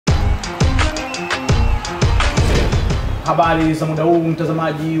Habari za muda huu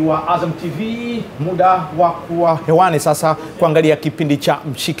mtazamaji wa Azam TV, muda wa kuwa hewani sasa kuangalia kipindi cha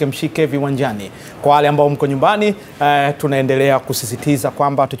Mshikemshike Viwanjani. Kwa wale ambao mko nyumbani, tunaendelea kusisitiza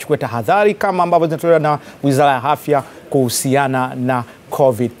kwamba tuchukue tahadhari kama ambavyo zinatolewa na Wizara ya Afya kuhusiana na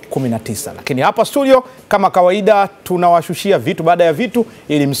COVID-19. Lakini hapa studio kama kawaida tunawashushia vitu baada ya vitu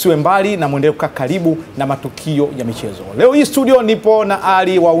ili msiwe mbali na muendelee kukaa karibu na matukio ya michezo. Leo hii studio nipo na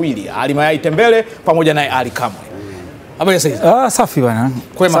Ally wawili, Ally Mayay Tembele pamoja na Ally Kamwe. Ambaye sasa safi bwana.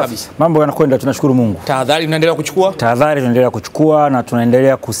 Kwema kabisa. Mambo yanakwenda, tunashukuru Mungu. Tahadhari tunaendelea kuchukua? Tahadhari tunaendelea kuchukua na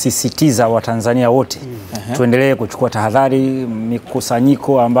tunaendelea kusisitiza Watanzania wote. Tuendelee kuchukua tahadhari,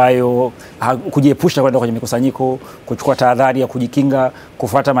 mikusanyiko ambayo kujiepusha kwenda kwenye mikusanyiko, kuchukua tahadhari ya kujikinga,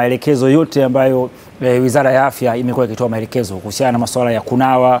 kufuata maelekezo yote ambayo Wizara ya Afya imekuwa ikitoa maelekezo kuhusiana na masuala ya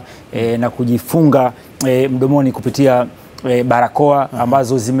kunawa na kujifunga mdomoni kupitia barakoa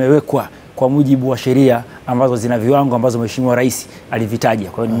ambazo zimewekwa kwa mujibu wa sheria ambazo zina viwango ambazo Mheshimiwa Rais alivitaja.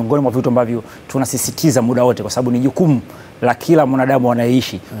 Kwa hiyo ni miongoni mwa vitu ambavyo tunasisitiza muda wote kwa sababu ni jukumu la kila mwanadamu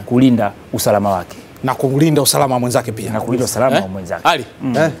anayeishi kulinda usalama wake na kulinda usalama wa mwenzake pia. Na kulinda usalama wa mwenzake. Ally.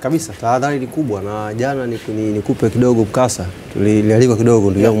 Kabisa. Tahadhari ni kubwa na jana nikupe kidogo mkasa. Tulialikwa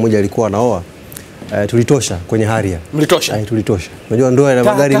kidogo, ndugu yangu mmoja alikuwa anaoa. Tulitosha kwenye haria. Mlitosha? Tulitosha. Unajua ndoa ina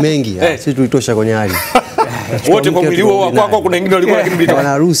magari mengi. Sisi tulitosha kwenye haria. Wote kwa mwili wao kwako kuna wengine walikuwa lakini mlitosha. Bwana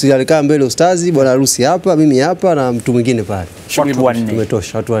harusi alikaa mbele ustazi, bwana harusi hapa, mimi hapa na mtu mwingine pale. Watu wanne.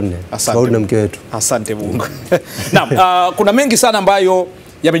 Tumetosha watu wanne. Saudi na mke wetu. Asante Mungu. Naam, kuna mengi sana ambayo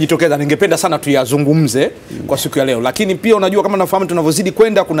yamejitokeza, ningependa sana tuyazungumze kwa siku ya leo. Lakini pia unajua kama nafahamu tunavyozidi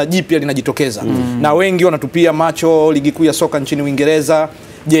kwenda kuna jipya linajitokeza. Na wengi wanatupia macho ligi kuu ya soka nchini Uingereza.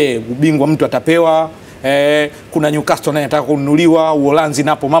 Je, ubingwa mtu atapewa? Kuna Newcastle naye anataka kununuliwa, Uholanzi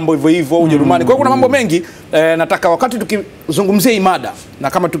napo mambo hivyo hivyo, Ujerumani. Kwa hiyo kuna mambo mengi nataka wakati tukizungumzia hii mada na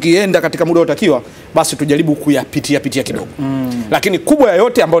kama tukienda katika muda utakiwa basi tujaribu kuyapitia kidogo. Lakini kubwa ya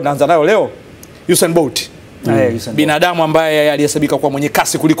yote ambayo naanza nayo leo, Usain Bolt. Binadamu ambaye alihesabika kuwa mwenye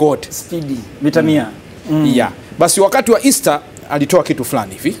kasi kuliko wote. Speed mita 100. Basi wakati wa Easter alitoa kitu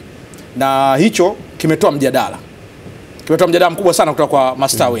fulani hivi na hicho kimetoa mjadala. Kimetoa mjadala mkubwa sana kutoka kwa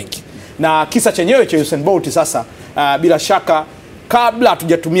mastaa wengi. Na kisa chenyewe cha Usain Bolt sasa bila shaka kabla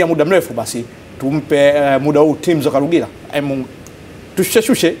hatujatumia muda mrefu basi tumpe muda huu timu za Karugira.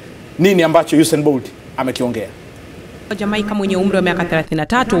 Tusheshushe nini ambacho Usain Bolt amekiongea. Jamaika mwenye umri wa miaka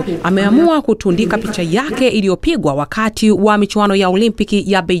 33 ameamua kutundika picha yake iliyopigwa wakati wa michuano ya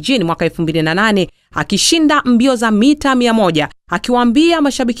Olimpiki ya Beijing mwaka 2008 akishinda mbio za mita 100, akiwaambia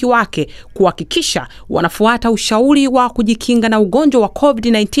mashabiki wake kuhakikisha wanafuata ushauri wa kujikinga na ugonjwa wa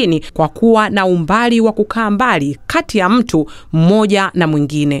COVID-19 kwa kuwa na umbali wa kukaa mbali kati ya mtu mmoja na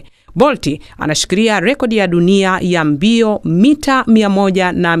mwingine. Bolt anashikilia rekodi ya dunia ya mbio mita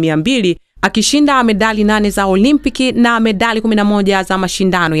 100 na 200 akishinda medali 8 za Olimpiki na medali 11 za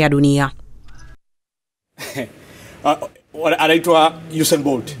mashindano ya dunia. Anaitwa Usain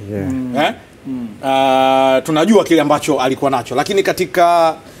Bolt. Tunajua kile ambacho alikuwa nacho, lakini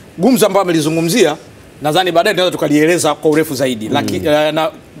katika gumzo ambao amelizungumzia nadhani baadaye tunaweza tukalieleza kwa urefu zaidi. Lakini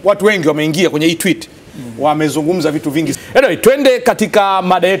na watu wengi wameingia kwenye hii tweet, wamezungumza vitu vingi. Anyway, twende katika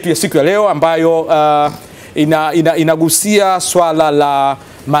mada yetu ya siku ya leo ambayo inagusia swala la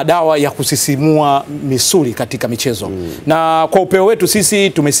madawa ya kusisimua misuli katika michezo. Na kwa upeo wetu sisi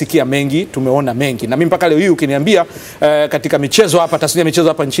tumesikia mengi, tumeona mengi. Na mimi mpaka leo hii ukiniambia katika michezo hapa, tasnia michezo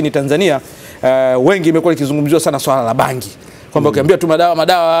hapa nchini Tanzania, wengi imekuwa ikizungumziwa sana swala la bangi. Kwamba ukiambia tu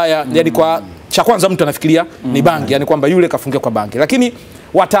madawa haya, yani kwa cha kwanza mtu anafikiria ni bangi, yani kwamba yule kafungia kwa bangi. Lakini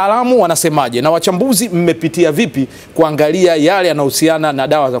wataalamu wanasemaje na wachambuzi mmepitia vipi kuangalia yale yanayohusiana na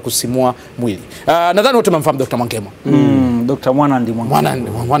dawa za kusisimua mwili? Nadhani wote mnamfahamu Dr. Mwankemwa. Dr. Mwanandi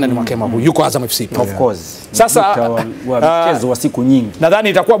Mwankemwa yuko Azam FC. Of course. Sasa wa mchezo wa siku nyingi. Nadhani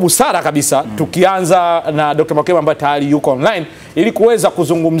itakuwa busara kabisa tukianza na Dr. Mwankemwa ambaye tayari yuko online ili kuweza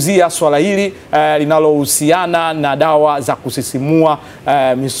kuzungumzia swala hili linalohusiana na dawa za kusisimua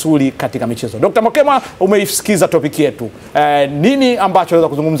misuli katika michezo. Dr. Mwankemwa, umeisikiza topic yetu. Nini ambacho unaweza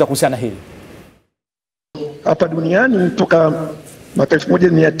kuzungumza kuhusiana hili? Hapa duniani toka mwaka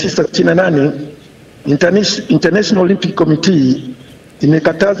 1968 International Olympic Committee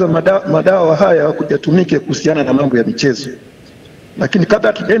imekataza madawa haya kujatumike kuhusiana na mambo ya michezo. Lakini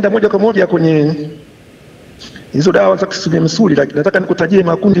kabla tujaenda moja kwa moja kwenye hizo dawa za kusisimua misuli, nataka nikutajie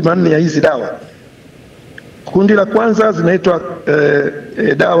makundi manne ya hizi dawa. Kundi la kwanza zinaitwa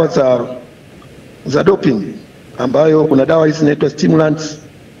dawa za doping, ambayo kuna dawa hizi zinaitwa stimulants,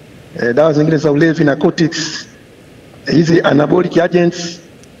 dawa zingine za ulevi, narcotics, hizi anabolic agents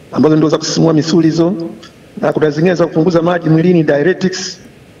ambazo ndio za kusisimua misuli hizo, na kuna zingine za kupunguza maji mwilini, diuretics,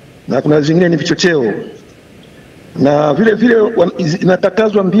 na kuna zingine ni vichocheo. na vile vile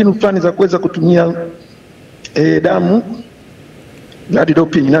inakatazwa mbinu fulani za kuweza kutumia damu, blood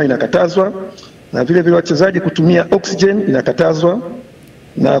doping nayo inakatazwa, na vile vile wachezaji kutumia oxygen inakatazwa,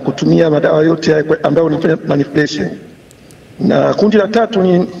 na kutumia madawa yote ambayo unafanya manipulation. Na kundi la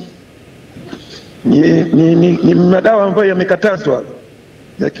tatu ni madawa ambayo yamekatazwa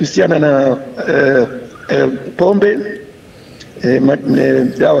yakihusiana na pombe,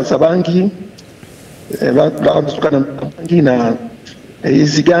 dawa za bangi, dawa kutokana na bangi, na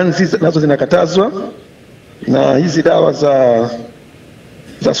hizi ganzi nazo zinakatazwa, na hizi dawa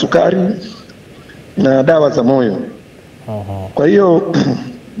za sukari na dawa za moyo. Kwa hiyo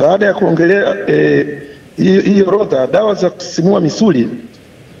baada ya kuongelea hii orodha, dawa za kusisimua misuli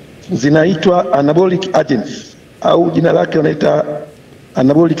zinaitwa anabolic agents au jina lake wanaita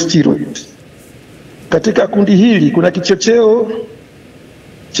anabolic steroid. Katika kundi hili kuna kichocheo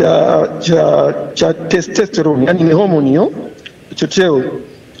cha testosterone, yani ni homoni hiyo, kichocheo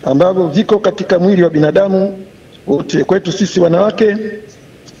ambavyo viko katika mwili wa binadamu wote, kwetu sisi wanawake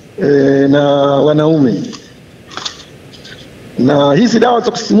na wanaume. Na hizi dawa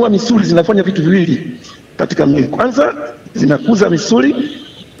za kusisimua misuli zinafanya vitu viwili katika mwili. Kwanza, zinakuza misuli,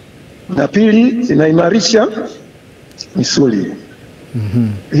 na pili, zinaimarisha misuli.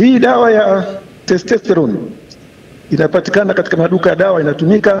 Hii dawa ya testosterone inapatikana katika maduka ya dawa,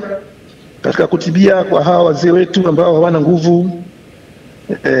 inatumika katika kutibia kwa hawa wazee wetu ambao hawana nguvu,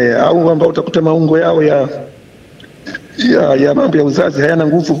 au ambao utakuta maungo yao ya mambo ya uzazi hayana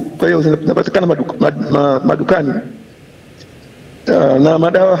nguvu. Kwa hiyo zinapatikana madukani. Na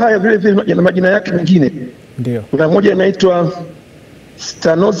madawa haya vile vile yana majina yake mengine. Ndio. Kuna moja inaitwa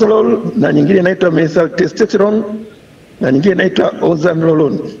stanozolol, na nyingine inaitwa methyltestosterone, na nyingine inaitwa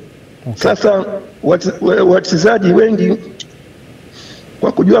ozanolone. Sasa wachezaji wengi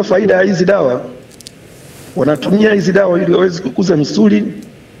kwa kujua faida ya hizi dawa wanatumia hizi dawa ili waweze kukuza misuli,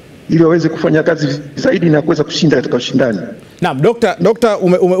 ili waweze kufanya kazi zaidi na kuweza kushinda katika ushindani. Naam, Dokta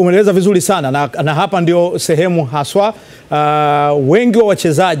umeeleza vizuri sana, na hapa ndio sehemu haswa wengi wa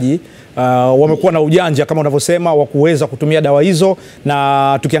wachezaji wamekuwa na ujanja kama unavyosema wa kuweza kutumia dawa hizo,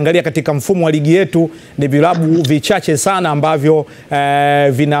 na tukiangalia katika mfumo wa ligi yetu ni vilabu vichache sana ambavyo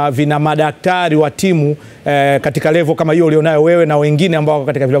vina madaktari wa timu katika level kama hiyo ulionayo wewe na wengine ambao wako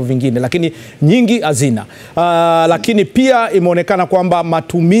katika vilabu vingine, lakini nyingi hazina. Lakini pia imeonekana kwamba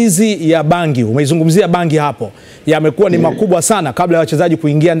matumizi ya bangi, umeizungumzia bangi hapo, yamekuwa ni makubwa sana kabla ya wachezaji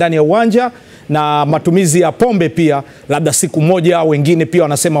kuingia ndani ya uwanja, na matumizi ya pombe pia labda siku moja, wengine pia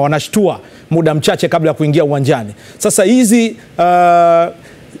wanasema wanashtua muda mchache kabla ya kuingia uwanjani. Sasa hizi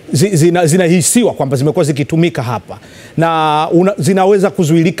zinahisiwa kwamba zimekuwa zikitumika hapa, na zinaweza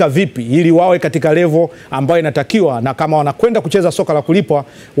kuzuilika vipi ili wawe katika level ambayo inatakiwa, na kama wanakwenda kucheza soka la kulipwa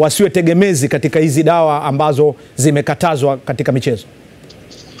wasiwe tegemezi katika hizi dawa ambazo zimekatazwa katika michezo?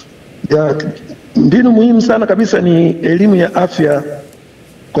 Mbinu muhimu sana kabisa ni elimu ya afya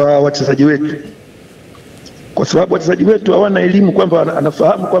kwa wachezaji wetu, kwa sababu wachezaji wetu hawana elimu kwamba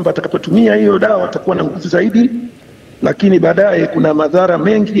anafahamu kwamba atakapotumia hiyo dawa atakuwa na nguvu zaidi, lakini baadaye kuna madhara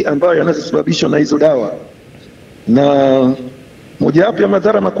mengi ambayo yanayosababishwa na hizo dawa. Na mojawapo ya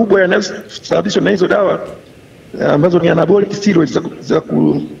madhara makubwa yanayosababishwa na hizo dawa ambazo ni anabolic steroids za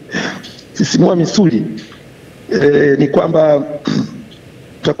kusisimua misuli ni kwamba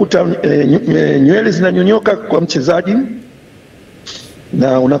utakuta nywele zinanyonyoka kwa mchezaji,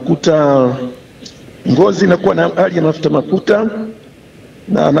 na unakuta ngozi inakuwa na hali ya mafuta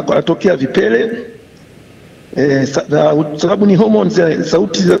na anatokea vipele, sababu ni hormones,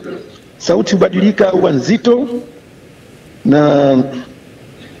 sauti hubadilika huwa nzito, na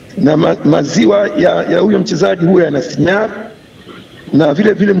maziwa ya huyo mchezaji huyo yanasinyaa, na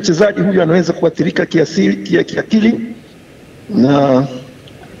vile vile mchezaji huyo anaweza kuathirika kiakili na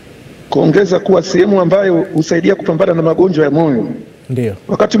kuongeza kuwa sehemu ambayo husaidia kupambana na magonjwa ya moyo. Ndio.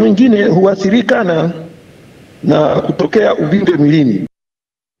 Wakati mwingine huathirika na kutokea uvimbe mwilini.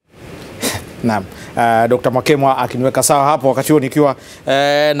 Naam. Dr. Mwankemwa akiniweka sawa hapo, wakati huo nikiwa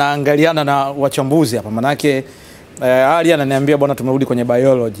naangaliana na wachambuzi hapa, manake Ally ananiambia bwana tumerudi kwenye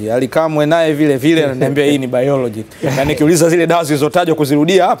biology. Ally Kamwe naye vile vile ananiambia hii ni biology. Yaani kiuliza zile dawa zilizotajwa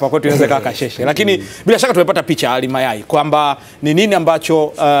kuzirudia hapa kwetu inaweza kaa kasheshe. Lakini bila shaka tumepata picha Ally Mayay kwamba ni nini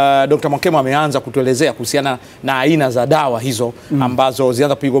ambacho Dr. Mwankemwa ameanza kutuelezea kuhusiana na aina za dawa hizo ambazo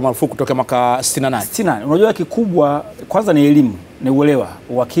zianza kupigwa marufuku kutoka mwaka 68. Unajua kikubwa kwanza ni elimu, ni uelewa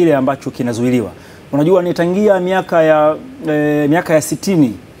wa kile ambacho kinazuiliwa. Unajua ni tangia miaka ya 60,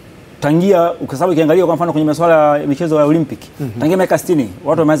 tangia kwa sababu ukiangalia kwa mfano kwenye masuala ya michezo ya Olympic, tangia miaka 60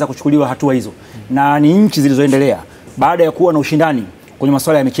 watu wameanza kuchukuliwa hatua hizo, na ni nchi zilizoendelea baada ya kuwa na ushindani kwenye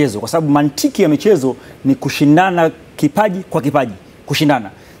masuala ya michezo, kwa sababu mantiki ya michezo ni kushindana kipaji kwa kipaji, kushindana.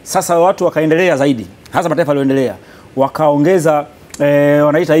 Sasa watu wakaendelea zaidi, hasa mataifa yaliyoendelea, wakaongeza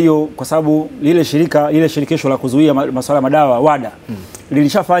wanaita hiyo, kwa sababu lile shirikisho la kuzuia masuala ya madawa WADA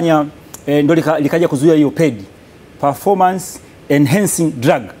lilishafanya ndio likaja kuzuia hiyo PED, performance enhancing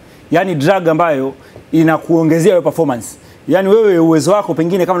drug, yani drug ambayo inakuongezea hiyo performance. Yani wewe uwezo wako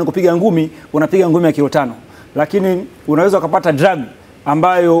pengine kama ni kupiga ngumi, unapiga ngumi ya kilo 5, lakini unaweza ukapata drug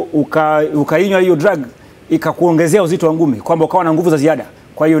ambayo ukainywa hiyo drug ikakuongezea uzito wa ngumi, kwamba ukawa na nguvu za ziada.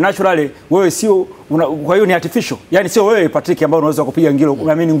 Kwa hiyo naturally wewe sio kwa hiyo ni artificial. Yani sio wewe Patrick ambao unaweza kupiga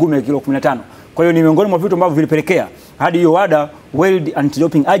ngumi ya kilo 15. Kwa hiyo ni miongoni mwa vitu ambavyo vilipelekea hadi hiyo WADA, World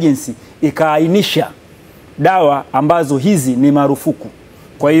Anti-Doping Agency, ikaainisha dawa ambazo hizi ni marufuku.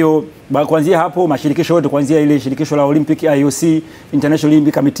 Kwa hiyo kuanzia hapo mashirikisho yote, kuanzia ile shirikisho la Olympic, IOC, International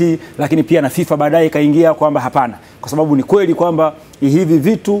Olympic Committee, lakini pia na FIFA baadaye kaingia kwamba hapana, kwa sababu ni kweli kwamba hivi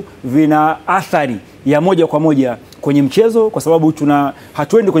vitu vina athari ya moja kwa moja kwenye mchezo, kwa sababu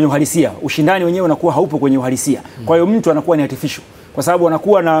hatuendi kwenye uhalisia. Ushindani wenyewe unakuwa haupo kwenye uhalisia. Kwa hiyo mtu anakuwa ni artificial, kwa sababu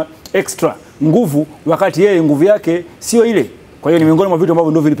anakuwa na extra nguvu wakati yeye nguvu yake sio ile. Kwa hiyo ni miongoni mwa vitu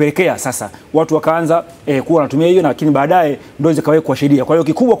ambavyo ndio vilipelekea sasa watu wakaanza kuwa wanatumia hiyo, lakini baadaye ndio zikawekwa sheria. Kwa hiyo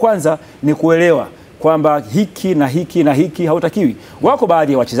kikubwa kwanza ni kuelewa kwamba hiki na hiki na hiki hautakiwi. Wako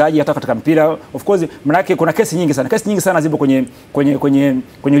baadhi ya wachezaji hata katika mpira, of course, manake kuna kesi nyingi sana zipo kwenye Olympic,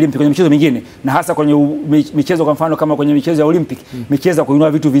 kwenye michezo mingine, na hasa kwenye michezo, kwa mfano kama kwenye michezo ya Olympic, michezo ya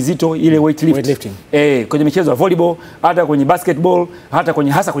kuinua vitu vizito, ile weightlifting. Kwenye michezo ya volleyball, hata kwenye basketball,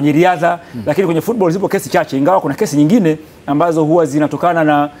 hasa kwenye riadha, lakini kwenye football zipo kesi chache, ingawa kuna kesi nyingine ambazo huwa zinatokana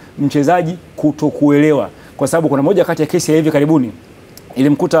na mchezaji kutokuelewa. Kwa sababu kuna moja kati ya kesi ya hivi karibuni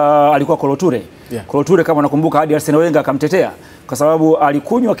ilimkuta alikuwa Koloture. Koloture kama nakumbuka, hadi Arsene Wenger akamtetea kwa sababu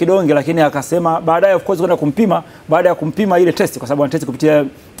alikunywa kidonge, lakini akasema baadaye of course kwenda kumpima, baada ya kumpima ile test, kwa sababu anatest kupitia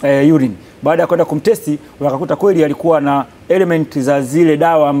urine, baada ya kwenda kumtesti wakakuta kweli alikuwa na element za zile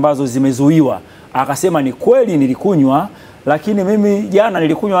dawa ambazo zimezuiwa. Akasema ni kweli nilikunywa, lakini mimi jana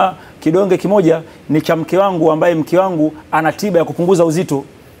nilikunywa kidonge kimoja ni cha mke wangu, ambaye mke wangu ana tiba ya kupunguza uzito.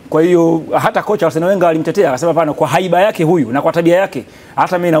 Kwa hiyo hata kocha Arsene Wenger alimtetea, akasema pana kwa haiba yake huyu na kwa tabia yake,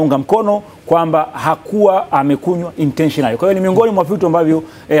 hata mimi naunga mkono kwamba hakuwa amekunywa intentionally. Kwa hiyo ni miongoni mwa vitu ambavyo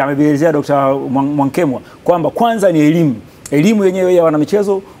amevielezea Dr. Mwankemwa kwamba kwanza ni elimu yenyewe ya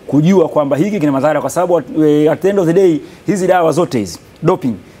wanamichezo kujua kwamba hiki kina madhara, kwa sababu at the end of the day hizi dawa zote hizi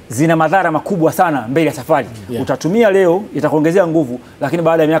doping zina madhara makubwa sana mbele ya safari. Utatumia leo itakuongezea nguvu, lakini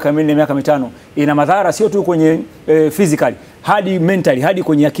baada ya miaka 4 miaka 5 ina madhara sio tu kwenye physically, hadi mentally, hadi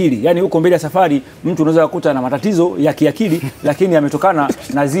kwenye akili. Yani huko mbele ya safari mtu unaweza kukuta na matatizo ya kiakili lakini yametokana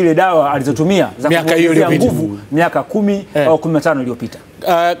na zile dawa alizotumia za kuongezea nguvu miaka 10 au 15 iliyopita.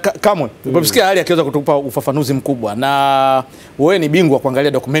 Kamwe, umesikia hali akiweza kutupa ufafanuzi mkubwa, na wewe ni bingwa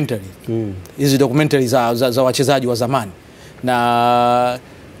kuangalia documentary. Hizi documentary za wachezaji wa zamani, na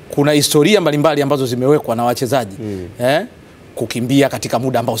kuna historia mbalimbali ambazo zimewekwa na wachezaji kukimbia katika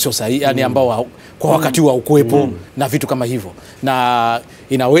muda ambao sio sahihi, yani ambao kwa wakati wa ukuepo na vitu kama hivyo, na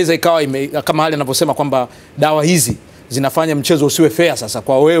inaweza ikawa kama hali anavyosema kwamba dawa hizi zinafanya mchezo usiwe fair. Sasa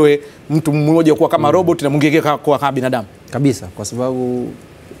kwa wewe mtu mmoja kuwa kama robot na mwingine kuwa kama binadamu kabisa, kwa sababu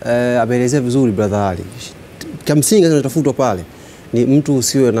ameelezea vizuri brother Ali. Kimsingi tunatafutwa pale ni mtu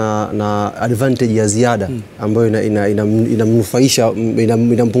usiwe na advantage ya ziada ambayo inamnufaisha,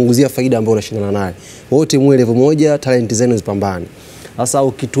 inampunguzia faida ambayo unashindana naye. Wote mwe level moja, talent zenu zipambane. Sasa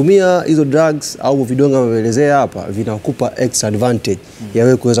ukitumia hizo drugs au vidonge ambavyoelezea hapa, vinakupa extra advantage ya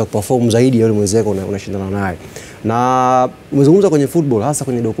wewe kuweza kuperform zaidi ya yule mwenzako unashindana naye. Na umezungumza kwenye football, hasa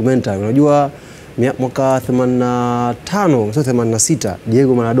kwenye documentary, unajua mwaka 85 sio 86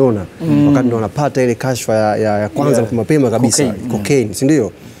 Diego Maradona wakati ndo anapata ile kashfa ya kwanza mapema kabisa cocaine, si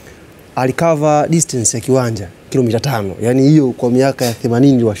ndio? Alikava distance ya kiwanja kilomita 5. Yani hiyo kwa miaka ya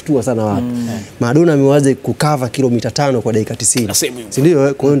 80 washtua sana watu. Maradona amewaza kukava kilomita 5 kwa dakika 90. Si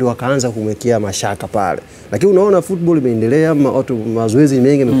ndio? Kwa hiyo ndio wakaanza kumwekea mashaka pale. Lakini unaona football imeendelea, watu mazoezi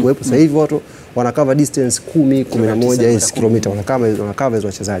mengi yamekuwepo, sasa hivi watu wanakava distance 10, 11 kilomita wanakava hizo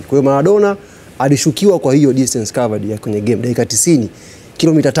wachezaji. Kwa hiyo Maradona alishukiwa kwa hiyo distance covered ya kwenye game dakika 90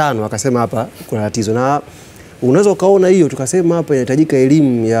 kilomita 5, akasema hapa kuna tatizo. Na unaweza ukaona hiyo, tukasema hapa inahitajika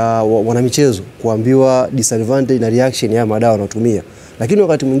elimu ya wanamichezo kuambiwa disadvantage na reaction ya madawa wanayotumia. Lakini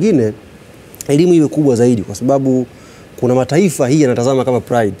wakati mwingine elimu iwe kubwa zaidi, kwa sababu kuna mataifa hii yanatazama kama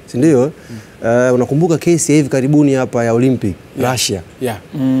pride, si ndio? Unakumbuka kesi ya hivi karibuni hapa ya Olympic Russia.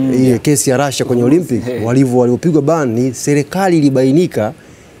 Hiyo kesi ya Russia waliopigwa ban, ni serikali ilibainika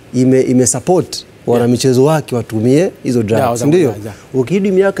ime support wana michezo wake watumie hizo drugs, ndio.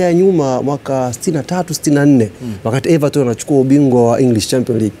 Ukirudi miaka ya nyuma mwaka 63 64 wakati Everton anachukua ubingwa wa English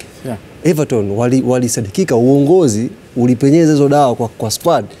Champion League, Everton walisadikika uongozi ulipenyeza hizo dawa kwa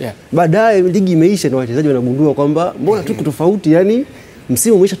squad. Baadaye ligi imeisha na wachezaji wanagundua kwamba mbona tuko tofauti, yani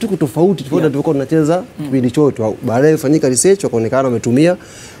msimu umeisha tuko tofauti tulikuwa tunacheza kipindi chote. Baadaye fanyika research wakaonekana wametumia.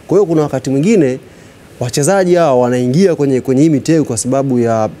 Kwa hiyo kuna wakati mwingine wachezaji hao wanaingia kwenye hii mitego kwa sababu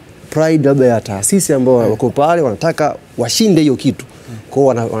ya pride labda ya taasisi ambao wako pale, wanataka washinde hiyo kitu.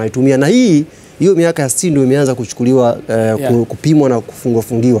 Kwa hiyo wanaitumia, na hiyo miaka ya 60 ndio imeanza kuchukuliwa kupimwa na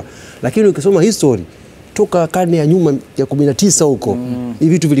fungiwa. Lakini ukisoma history toka karne ya nyuma ya 19 huko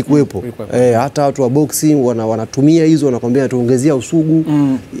hivi vitu vilikuwepo. Hata watu wa boxing wanatumia hizo, wanakwambia tuongezea usugu.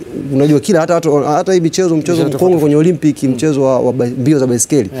 Unajua kila hata hii mchezo mkongwe kwenye Olympic, mchezo wa mbio za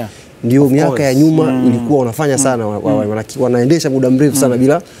baiskeli, ndio miaka ya nyuma ilikuwa wanafanya sana, wanaendesha muda mrefu sana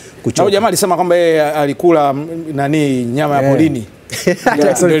bila kuchoka. Na jamaa alisema kwamba yeye alikula nyama ya polini.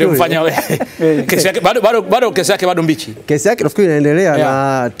 Ndio mfanya kesi yake bado kesi yake bado mbichi. Kesi yake nafikiri inaendelea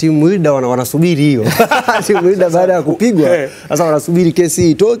na timu leader wanasubiri hiyo. Timu leader baada ya kupigwa sasa wanasubiri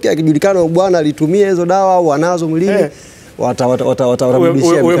kesi itoke, akijulikana bwana alitumia hizo dawa au anazo mwilini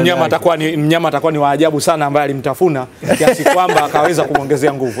watarudishia. Huyo mnyama atakuwa ni wa ajabu sana ambaye alimtafuna kiasi kwamba akaweza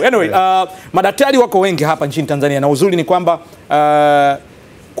kumongezea nguvu. Anyway, madaktari wako wengi hapa nchini Tanzania, na uzuri ni kwamba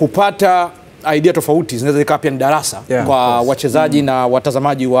kupata idea tofauti zinaweza zikawa pia ni darasa kwa wachezaji na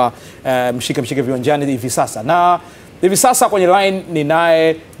watazamaji wa Mshikemshike Viwanjani hivi sasa. Na hivi sasa kwenye line ni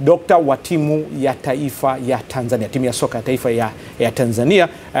naye Dr. wa timu ya taifa ya Tanzania, timu ya soka ya taifa ya Tanzania,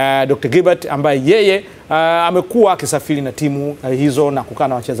 Dr. Gilbert, ambaye yeye amekuwa akisafiri na timu hizo na kukaa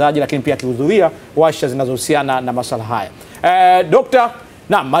na wachezaji, lakini pia akihudhuria warsha zinazohusiana na masuala haya. Dr.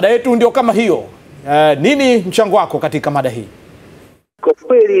 na mada yetu ndio kama hiyo. Nini mchango wako katika mada hii? Kwa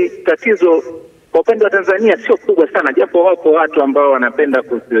kweli tatizo kwa upande wa Tanzania sio kubwa sana, japo wapo watu ambao wanapenda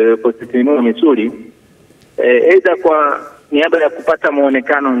kusisimua misuli, aidha kwa niaba ya kupata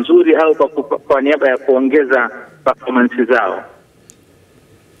muonekano nzuri au kwa niaba ya kuongeza performance zao.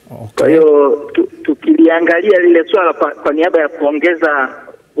 Kwa hiyo tukiliangalia lile swala kwa niaba ya kuongeza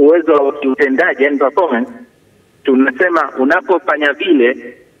uwezo wa utendaji, yani performance, tunasema unapofanya vile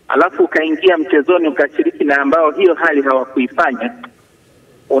alafu ukaingia mchezoni ukashiriki na ambao hiyo hali hawakuifanya,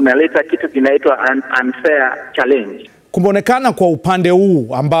 unaleta kitu kinaitwa unfair challenge. Kumonekana kwa upande huu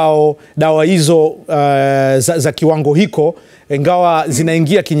ambao dawa hizo za kiwango hiko ingawa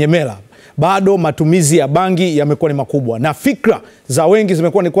zinaingia kinyemela, bado matumizi ya bangi yamekuwa ni makubwa, na fikra za wengi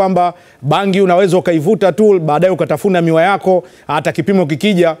zimekuwa ni kwamba bangi unaweza ukaivuta tu baadaye ukatafuna miwa yako, hata kipimo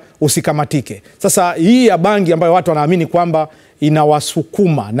kikija usikamatike. Sasa hii ya bangi ambayo watu wanaamini kwamba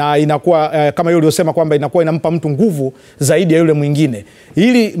inawasukuma na inakuwa kama yule uliosema kwamba inakuwa inampa mtu nguvu zaidi ya yule mwingine,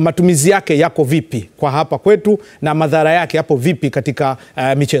 ili matumizi yake yako vipi kwa hapa kwetu na madhara yake yapo vipi katika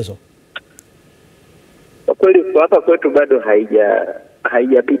michezo? Kwa kweli kwa hapa kwetu bado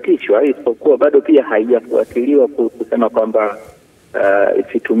haijapitishwa, isipokuwa bado pia haijafuatiliwa kusema kwamba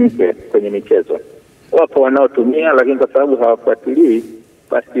isitumike kwenye michezo. Wapo wanaotumia, lakini kwa sababu hawafuatilii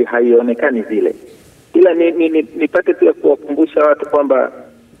basi haionekani vile. Ila nipate pia kuwakumbusha watu kwamba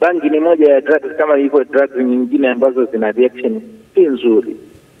bangi ni moja ya drugs kama hivyo drugs nyingine ambazo zina reaction si nzuri.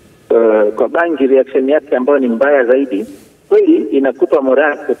 Kwa bangi reaction yake ambayo ni mbaya zaidi, kweli inakupa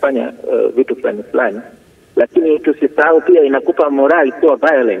morali kufanya vitu fulani, lakini tusisahau pia inakupa morali kuwa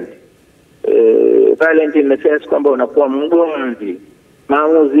violent. Violent in the sense kwamba unakuwa mgomvi.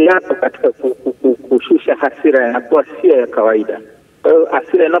 Maamuzi yako katika kushusha hasira yanakuwa sio ya kawaida. Kwa hiyo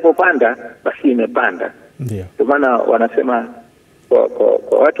hasira inapopanda basi imepanda. Ndio. Kwa maana wanasema kwa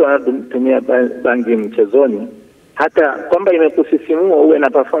watu wanaotumia bangi mchezoni, hata kwamba imekusisimua uwe na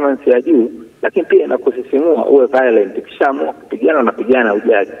performance ya juu, lakini pia inakusisimua uwe violent. Kishaamua kupigana unapigana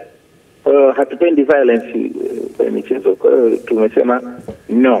ujali. Kwa hiyo hatupendi violence kwenye michezo. Kwa hiyo tumesema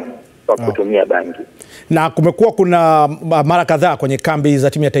no kwa kutumia bangi. Na kumekuwa kuna mara kadhaa kwenye kambi za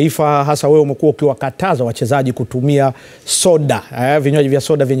timu ya taifa, hasa wewe umekuwa ukiwakataza wachezaji kutumia soda, vinywaji vya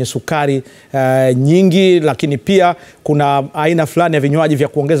soda vyenye sukari nyingi, lakini pia kuna aina fulani ya vinywaji vya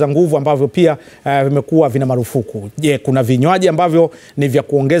kuongeza nguvu ambavyo pia vimekuwa vina marufuku. Je, kuna vinywaji ambavyo ni vya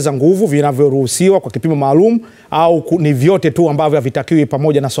kuongeza nguvu vinavyoruhusiwa kwa kipimo maalum, au ni vyote tu ambavyo havitakiwi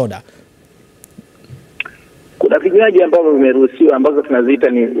pamoja na soda? Kuna vinywaji ambavyo vimeruhusiwa ambazo tunaziita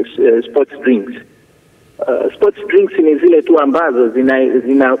ni sports drinks. Sports drinks ni zile tu ambazo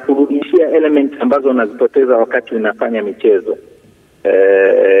zinakurudishia elements ambazo unazipoteza wakati unafanya michezo.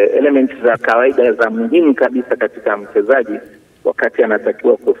 Elements za kawaida za muhimu kabisa katika mchezaji wakati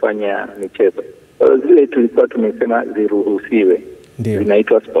anatakiwa kufanya michezo. Zile tulikuwa tumesema ziruhusiwe.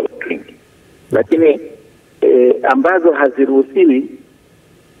 Zinaitwa sports drink. lakini ambazo haziruhusiwi.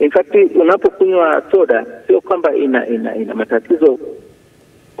 In fact, unapokunywa soda sio kwamba ina matatizo,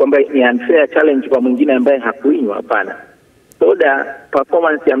 kwamba ni unfair challenge kwa mwingine ambaye hakuinywa. Hapana, soda,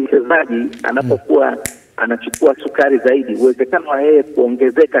 performance ya mchezaji anapokuwa anachukua sukari zaidi, uwezekano wa yeye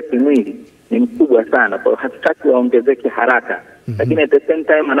kuongezeka kimwili ni mkubwa sana. Kwa hiyo hatutaki waongezeke haraka. Lakini at the same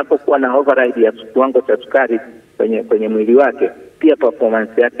time anapokuwa na override ya kiwango cha sukari kwenye mwili wake, pia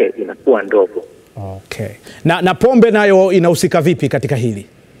performance yake inakuwa ndogo. Okay. Na pombe nayo inahusika vipi katika hili?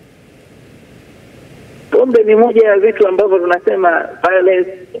 Pombe ni moja ya vitu ambavyo tunasema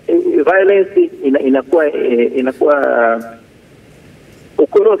violence inakuwa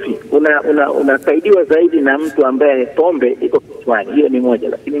ukorofi. Unasaidiwa zaidi na mtu ambaye pombe iko kichwani. Hiyo ni moja.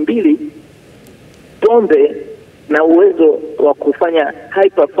 Lakini mbili, pombe na uwezo wa kufanya high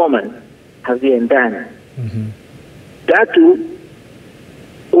performance haviendani. Tatu,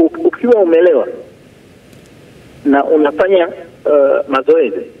 ukiwa umelewa na unafanya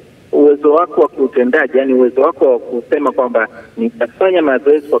mazoezi, uwezo wako wa kutendaji, yani uwezo wako wa kusema kwamba nitafanya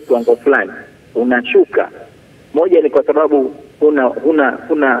mazoezi kwa kiwango fulani, unashuka. Moja ni kwa sababu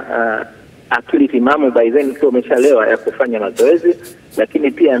huna akili timamu by then ukiwa umeshalewa ya kufanya mazoezi,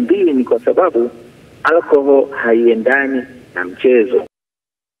 lakini pia mbili ni kwa sababu alcohol haiendani na mchezo.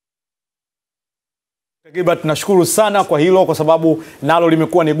 Gilbert, tunashukuru sana kwa hilo, kwa sababu nalo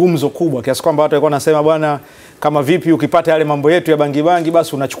limekuwa ni gumzo kubwa kiasi kwamba watu walikuwa wanasema bwana, kama vipi ukipata yale mambo yetu ya bangi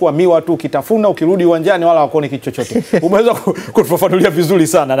basi unachukua miwa tu ukitafuna, ukirudi uwanjani wala hakoni kitu chochote. Umeweza kutufafanulia vizuri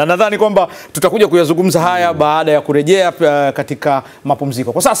sana, na nadhani kwamba tutakuja kuyazungumza haya baada ya kurejea katika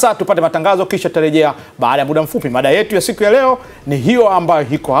mapumziko. Kwa sasa tupate matangazo, kisha tutarejea baada ya muda mfupi. Mada yetu ya siku ya leo ni hiyo ambayo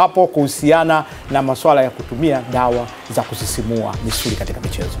iko hapo kuhusiana na masuala ya kutumia dawa za kusisimua misuli katika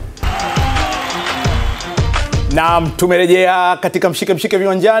michezo. Na tumerejea katika Mshikemshike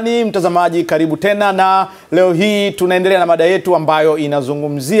Viwanjani. Mtazamaji, karibu tena, na leo hii tunaendelea na mada yetu ambayo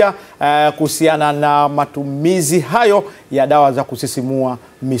inazungumzia kuhusiana na matumizi hayo ya dawa za kusisimua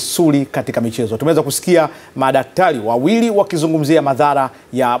misuli katika michezo. Tumeweza kusikia madaktari wawili wakizungumzia madhara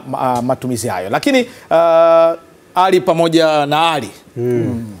ya matumizi hayo, lakini Ally pamoja na Ally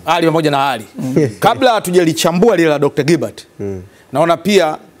Ally pamoja na Ally kabla hatujalichambua lile la Dr. Gilbert, naona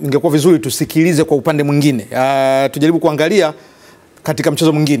pia ingekuwa vizuri tusikilize kwa upande mwingine. Tujaribu kuangalia katika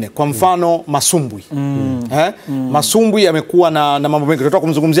mchezo mwingine. Kwa mfano masumbwi. Masumbwi yamekuwa na mambo mengi. Tunataka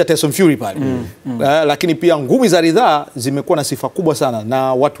kumzungumzia Tyson Fury pale. Lakini pia ngumi za Ridhaa zimekuwa na sifa kubwa sana,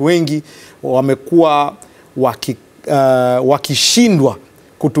 na watu wengi wamekuwa wakishindwa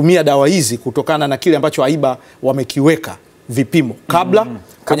kutumia dawa hizi kutokana na kile ambacho aiba wamekiweka vipimo kabla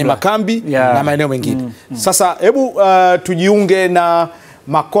kwenye makambi na maeneo mengine. Sasa hebu tujiunge na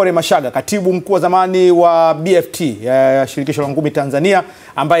Makore Mashaga, Katibu Mkuu wa zamani wa BFT, Shirikisho la Ngumi Tanzania,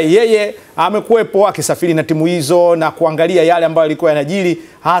 ambaye yeye amekuwepo akisafiri na timu hizo na kuangalia yale ambayo yalikuwa yanajiri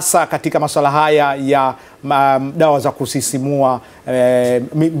hasa katika masuala haya ya dawa za kusisimua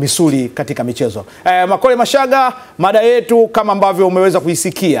misuli katika michezo. Makore Mashaga, mada yetu kama ambavyo umeweza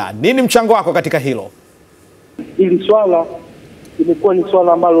kuisikia, nini mchango wako katika hilo? Hili swala limekuwa ni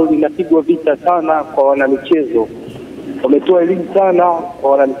swala ambalo linapigwa vita sana kwa wanamichezo. Wametoa elimu sana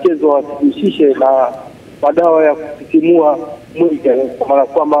kwa wanamichezo wasijihusishe na madawa ya kusisimua mwili, kwa maana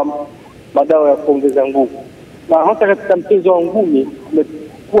kwamba madawa ya kuongeza nguvu. Na hata katika mchezo wa ngumi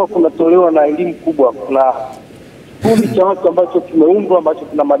kumekuwa kunatolewa na elimu kubwa. Kuna kikundi cha watu ambacho kimeundwa, ambacho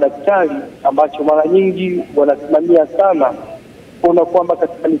kuna madaktari, ambacho mara nyingi wanasimamia sana kuona kwamba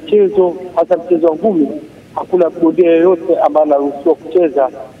katika michezo, hasa mchezo wa ngumi, hakuna bondia yoyote ambaye anaruhusiwa kucheza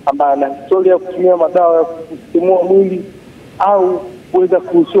ambaye ana historia ya kutumia madawa ya kusisimua mwili au kuweza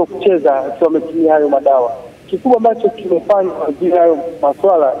kuruhusiwa kucheza akiwa ametumia hayo madawa. Kikubwa ambacho kimefanya vile hayo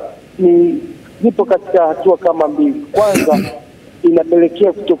maswala ni zipo katika hatua kama mbili. Kwanza,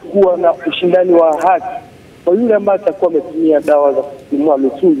 inapelekea kutokuwa na ushindani wa haki kwa yule ambaye atakuwa ametumia dawa za kusisimua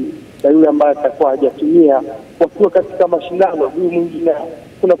misuli na yule ambaye atakuwa hajatumia. Wakiwa katika mashindano, huyu mwingine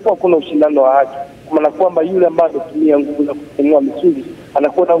kunakuwa kuna ushindano wa haki, kwa maana kwamba yule ambaye ametumia nguvu za kusisimua misuli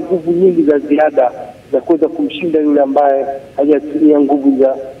anakuwa na nguvu nyingi za ziada za kuweza kumshinda yule ambaye hajatumia nguvu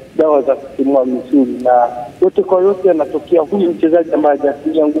za dawa za kusisimua misuli. Na yote kwa yote anatokea huyu mchezaji ambaye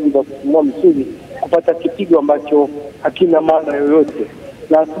hajatumia nguvu za kusisimua misuli kupata kipigo ambacho hakina maana yoyote.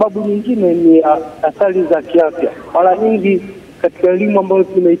 Na sababu nyingine ni athari za kiafya. Mara nyingi katika elimu ambayo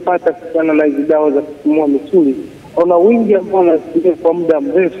tumeipata kutokana na hizo dawa za kusisimua misuli, kuna wengi ambao wanatumia kwa muda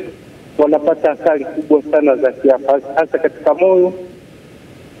mrefu wanapata athari kubwa sana za kiafya, hasa katika moyo,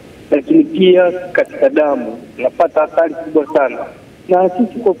 lakini pia katika damu wanapata athari kubwa sana. Na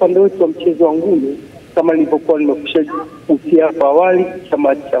sisi kwa upande wetu wa mchezo wa ngumi kama nilivyokuwa nimekushia hapo awali,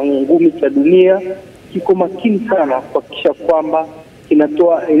 chama cha ngumi cha dunia kiko makini sana kuhakikisha kwamba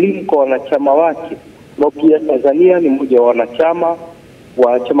kinatoa elimu kwa wanachama wake, na pia Tanzania ni mmoja wa wanachama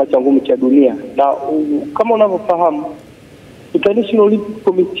wa chama cha ngumi cha dunia. Na kama unavyofahamu, International Olympic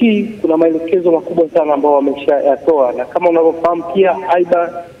Committee kuna maelekezo makubwa sana ambao wameshayatoa, na kama unavyofahamu pia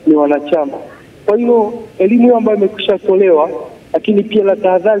AIBA ni wanachama. Kwa hiyo elimu hiyo ambayo imekushatolewa, lakini pia na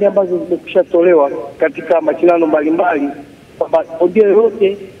tahadhari ambazo zimekushatolewa katika mashindano mbalimbali, kwamba bondia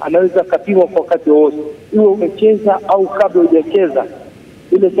yote anaweza kapimwa kwa wakati wowote, iwe umecheza au kabla hujacheza.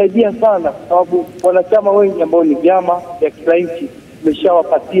 Imesaidia sana kwa sababu wanachama wengi ambao ni vyama vya kitaifa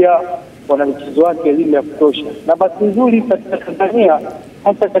imeshawapatia wanamichezo wake elimu ya kutosha. Na basi nzuri katika Tanzania,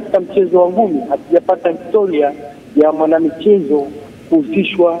 hasa katika mchezo wa ngumi, hatujapata historia ya mwanamichezo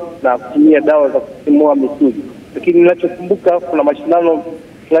kuhusishwa na kutumia dawa za kusisimua misuli. Lakini ninachokumbuka kuna mashindano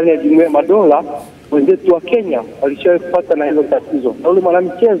fulani ya Jumuiya ya Madola, wenzetu wa Kenya walishawahi kupata na hilo tatizo. Na yule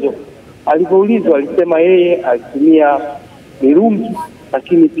mwanamichezo alivyoulizwa alisema yeye alitumia mirungi,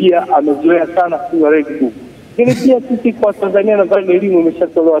 lakini pia amezoea sana kunywa Red Bull. Lakini pia sisi kwa Tanzania nadhani elimu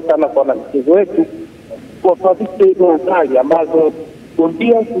imeshatolewa sana kwa wanamichezo wetu kwa kuhakikisha hizo hatari ambazo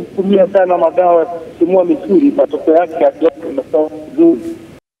bondia kutumia sana madawa ya kusisimua misuli, matokeo yake yamekuwa vizuri.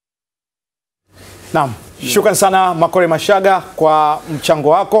 Naam, shukrani sana Makore Mashaga kwa mchango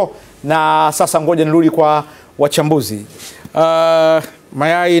wako, na sasa ngoja nirudi kwa wachambuzi.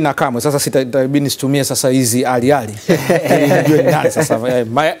 Mayay na Kamwe. Sasa sitabidi nisitumie sasa hizi Ally. Nijue ni nani sasa.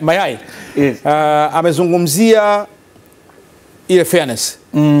 Mayay amezungumzia ile fairness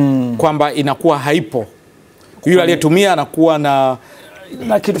kwamba inakuwa haipo. Yule aliyetumia anakuwa na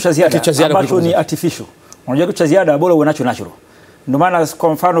kitu cha ziada ambacho ni artificial. Unajua kitu cha ziada bora uwe nacho natural. Ndio maana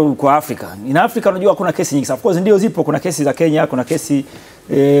kwa mfano kwa Afrika. Afrika unajua kuna kesi nyingi. Of course ndio zipo, kuna kesi za Kenya, kuna kesi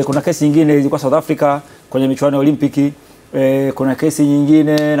nyingine zilikuwa South Africa kwenye michuano ya Olimpiki. Kuna kesi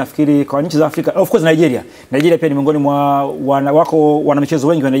nyingine nafikiri kwa nchi za Afrika. Of course Nigeria pia ni miongoni mwa wanamichezo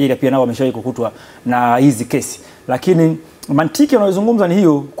wengi wa Nigeria pia nao wameshawahi kukutwa na hizi kesi. Lakini mantiki wanayozungumza ni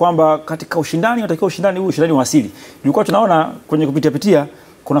hiyo kwamba katika ushindani unatakiwa ushindani wa asili. Nilikuwa tunaona kwenye kupitia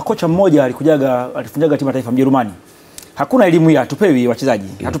kuna kocha mmoja alifunjaga timu ya taifa Mjerumani. Hakuna elimu hii hatupewi wachezaji.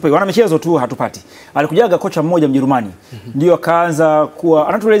 Hatupewi wana michezo tu hatupati. Alikujaga kocha mmoja Mjerumani. Ndio akaanza kuwa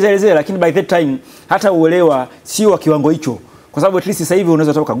anatuelezea, lakini by that time hata uelewa sio wa kiwango hicho. Kwa sababu at least sasa hivi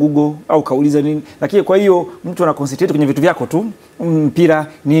unaweza toka Google au kauliza nini. Lakini kwa hiyo mtu ana concentrate kwenye vitu vyako tu, mpira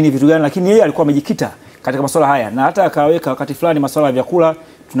nini vitu gani, lakini yeye alikuwa amejikita katika masuala haya, na hata akaweka wakati fulani masuala ya vyakula.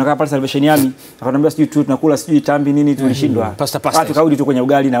 Tunakaa pale Salvation Army, akaniambia sijui tu tunakula sijui tambi nini, tulishindwa. Pasta. Tukarudi tu kwenye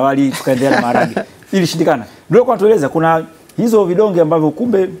ugali na wali, tukaendelea na maharage. Ilishindikana. Ndio kwa tueleza kuna hizo vidonge ambavyo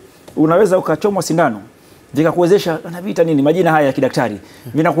kumbe unaweza ukachomwa sindano vikakuwezesha anavita nini majina haya ya kidaktari,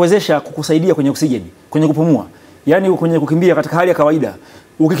 vinakuwezesha kukusaidia kwenye oksijeni, kwenye kupumua, yani kwenye kukimbia katika hali ya kawaida.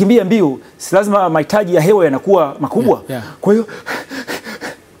 Ukikimbia mbio si lazima mahitaji ya hewa yanakuwa makubwa. Kwa hiyo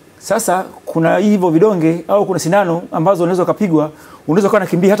sasa kuna hivyo vidonge au kuna sindano ambazo unaweza kupigwa, unaweza kuwa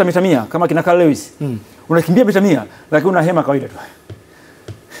nakimbia hata mita 100 kama kina Carl Lewis. Unakimbia mita 100 lakini una hema kawaida tu.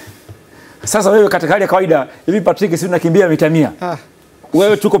 Sasa wewe katika hali ya kawaida hivi Patrick, si unakimbia mita 100.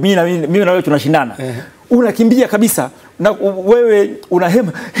 Wewe tuko mimi na wewe tunashindana. Unakimbia kabisa na wewe una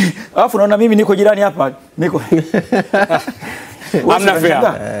hema. Alafu unaona mimi niko jirani hapa, niko hamna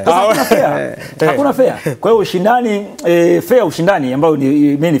fair. Hakuna fair. Kwa hiyo ushindani fair, ushindani ambao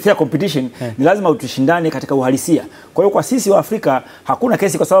ni fair competition, ni lazima utushindane katika uhalisia. Kwa hiyo kwa sisi wa Afrika hakuna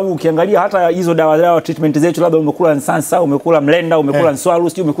kesi, kwa sababu ukiangalia hata hizo dawa treatment zetu, labda umekula nsansa, umekula mlenda, umekula nswalu,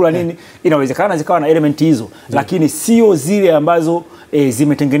 sio umekula nini, inawezekana zikawa na element hizo, lakini sio zile ambazo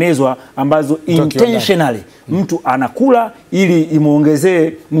zimetengenezwa ambazo intentionally mtu anakula ili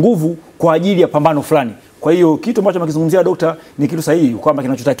imuongezee nguvu kwa ajili ya pambano fulani. Kwa hiyo kitu ambacho amekizungumzia dokta ni kitu sahihi, kwamba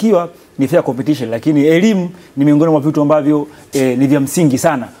kinachotakiwa ni fair competition, lakini elimu ni miongoni mwa vitu ambavyo ni vya msingi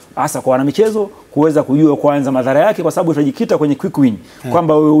sana, hasa kwa wanamichezo kuweza kujua kwanza madhara yake, kwa sababu utajikita kwenye quick win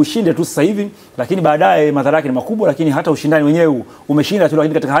kwamba wewe ushinde tu sasa hivi, lakini baadaye madhara yake ni makubwa. Lakini hata ushindani wenyewe umeshinda tu,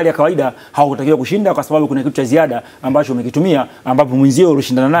 lakini katika hali ya kawaida haukutakiwa kushinda, kwa sababu kuna kitu cha ziada ambacho umekitumia, ambapo mwenzio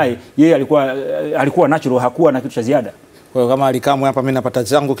ulishindana naye yeye alikuwa natural, hakuwa na kitu cha ziada. Kwa hiyo kama Ally Kamwe hapa, mimi napata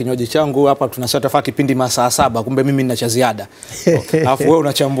zangu kinywaji changu hapa, tunasema tafaa kipindi masaa 7, kumbe mimi nina cha ziada. Alafu wewe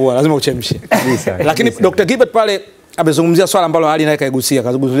unachambua, lazima uchemshe. Lakini Dr. Gilbert pale amezungumzia swala ambalo Ally naye kaigusia,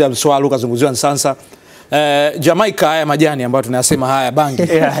 kazungumzia mswalu, kazungumzia nsansa. Jamaica, haya majani ambayo tunayasema haya bangi.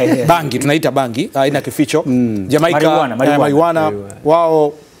 Bangi tunaita bangi, haina kificho. Jamaica marijuana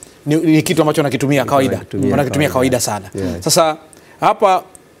wao ni kitu ambacho wanakitumia kawaida. Wanakitumia kawaida sana. Sasa hapa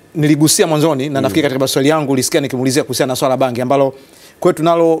niligusia mwanzoni, na nafikiri katika maswali yangu ulisikia nikimuulizia kuhusiana na swala bangi ambalo kwetu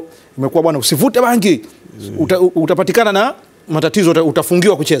nalo Umekuwa bwana usivute bangi. Utapatikana na matatizo,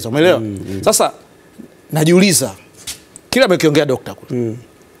 utafungiwa kucheza. Umeelewa? Sasa najiuliza kila amekiongea dokta kule.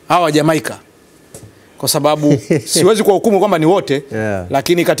 Hawa Jamaica, kwa sababu siwezi kuhukumu kwamba ni wote,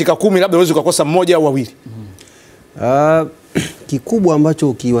 lakini katika 10 labda uweze kukosa mmoja au wawili. Kikubwa ambacho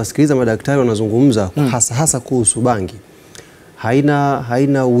ukiwasikiliza madaktari wanazungumza hasa kuhusu bangi,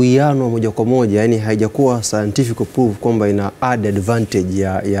 haina uwiano moja kwa moja, yani haijakuwa scientific proof kwamba ina add advantage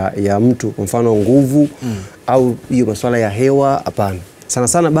ya mtu, kwa mfano nguvu au hiyo masuala ya hewa. Hapana,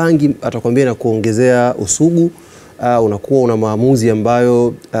 sana bangi atakwambia na kuongezea usugu. Unakuwa una maamuzi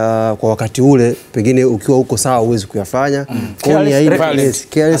ambayo kwa wakati ule pengine ukiwa huko sawa huwezi kuyafanya. Kwa ni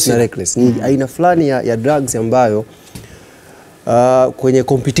careless na reckless. Ni aina fulani ya drugs ambayo kwenye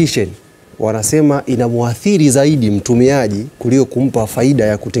competition wanasema inamuathiri zaidi mtumiaji kuliko kumpa faida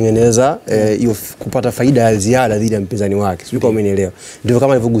ya kutengeneza kupata faida ya ziada dhidi ya mpinzani wake. Sio kama umenielewa. Ndio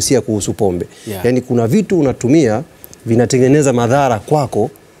kama nilivyogusia kuhusu pombe. Yani kuna vitu unatumia vinatengeneza madhara kwako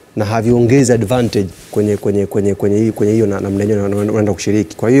na haviongezi advantage kwenye hiyo namna yenyewe unaenda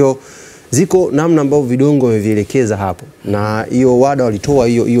kushiriki. Kwa hiyo ziko namna ambao vidongo wamevielekeza hapo, na hiyo WADA walitoa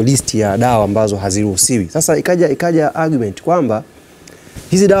hiyo list ya dawa ambazo haziruhusiwi. Sasa ikaja argument kwamba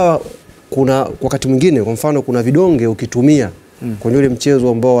hizi dawa, kuna wakati mwingine kwa mfano kuna vidonge ukitumia kwenye ule mchezo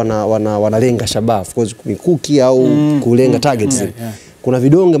ambao wanalenga shabaha, of course mikuki au kulenga targets. Kuna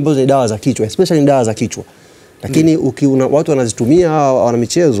vidonge ambazo ni dawa za kichwa, especially dawa za kichwa. Lakini watu wanazitumia wana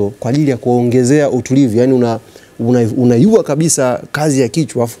michezo kwa ajili ya kuongezea utulivu, yani unaiua kabisa kazi ya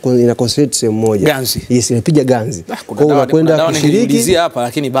kichwa afu ina concentrate sehemu moja. Ganzi. Yes, inapiga ganzi. Kwa hiyo unakwenda kushiriki hapa,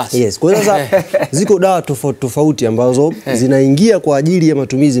 lakini basi. Yes, kwa hiyo sasa ziko dawa tofauti ambazo zinaingia kwa ajili ya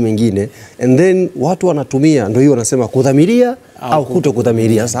matumizi mengine, and then watu wanatumia, ndio hiyo wanasema kudhamiria au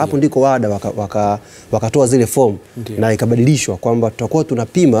kutokudhamiria. Sasa hapo ndiko WADA wakatoa zile form na ikabadilishwa kwamba tutakuwa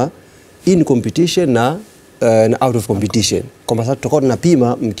tunapima in competition na out of competition. Kwamba sasa tutakuwa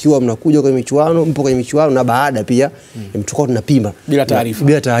tunapima mkiwa mnakuja kwenye michuano, mpo kwenye michuano, na baada pia tutakuwa tunapima bila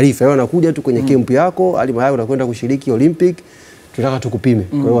taarifa. Yeye anakuja tu kwenye camp yako, Ally Mayay unakwenda kushiriki Olympic, tunataka tukupime.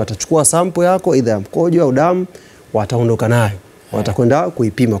 Kwa hiyo watachukua sample yako either mkojo au damu, wataondoka nayo, watakwenda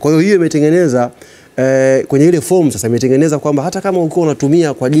kuipima. Kwa hiyo imetengeneza kwenye ile form sasa imetengeneza kwamba hata kama uko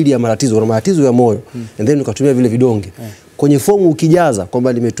unatumia kwa ajili ya matatizo ya moyo, and then ukatumia vile vidonge, kwenye fomu ukijaza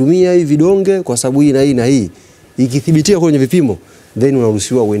kwamba nimetumia hivi vidonge kwa sababu hii na hii na hii, ikithibitika kwenye vipimo, then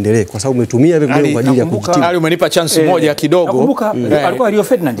unaruhusiwa uendelee kwa sababu umetumia vile vidonge kwa ajili ya kutibu. Ally, umenipa chance moja kidogo. Nakumbuka alikuwa Rio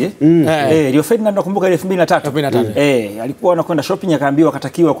Ferdinand Rio Ferdinand, nakumbuka ile 2003 alikuwa anakwenda shopping, akaambiwa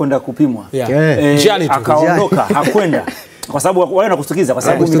akatakiwa kwenda kupimwa. Akaondoka, hakwenda. Kwa sababu wale wanakusikiza, kwa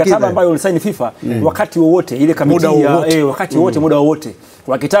sababu mikataba ambayo ulisaini FIFA wakati wowote ile kamati wakati wowote muda wowote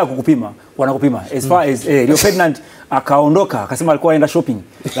wakitaka kukupima wanakupima. As far as Rio Ferdinand akaondoka, akasema alikuwa anaenda shopping,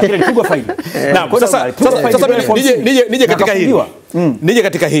 lakini alipigwa faini. Na sasa nije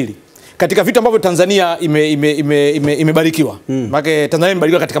katika hili. Katika vitu ambavyo Tanzania imebarikiwa. Maana Tanzania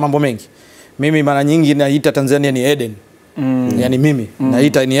imebarikiwa katika mambo mengi. Mimi mara nyingi naita Tanzania ni Eden. Yani mimi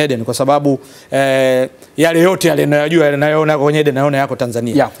naita ni Eden kwa sababu yale yote yale ninayojua yanayoona kwenye Eden naona yako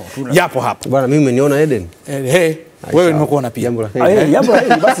Tanzania. Yapo hapo. Bwana mimi nimeniona Eden. Wewe nimekuona pia. Jambo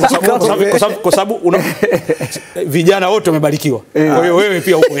la basi kwa sababu vijana wote wamebarikiwa. Kwa hiyo wewe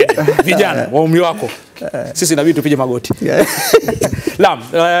pia uko Eden. Vijana wa umri wako. Sisi inabidi tupige magoti.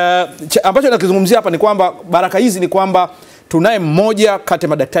 Ambacho nakizungumzia hapa ni kwamba baraka hizi ni kwamba tunaye mmoja kati ya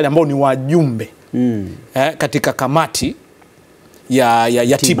madaktari ambao ni wajumbe katika kamati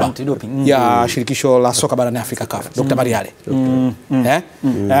ya tiba ya Shirikisho la Soka barani Afrika CAF, Dr. Mareale.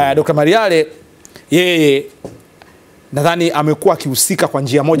 Dr. Mareale yeye nadhani amekuwa akihusika kwa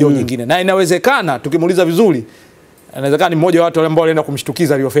njia moja au nyingine, na inawezekana tukimuuliza vizuri anawezekana ni mmoja wa watu ambao walienda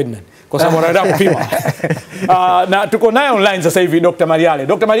kumshtukiza Rio Ferdinand kwa sababu anaenda kupima. Na tuko naye online sasa hivi Dr. Mareale.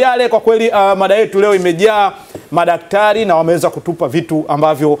 Dr. Mareale, kwa kweli mada yetu leo imejaa madaktari na wameweza kutupa vitu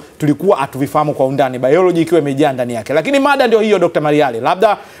ambavyo tulikuwa hatuvifahamu kwa undani, biology ikiwa imejaa ndani yake. Lakini mada ndio hiyo Dr. Mareale.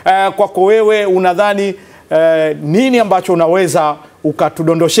 Labda kwako wewe unadhani nini ambacho unaweza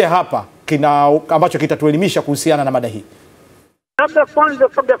ukatudondoshea hapa ambacho kitatuelimisha kuhusiana na mada hii? Labda kwanza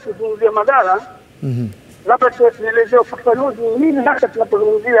kabla kuzungumzia Madhara, labda tuelezee ufafanuzi nini hasa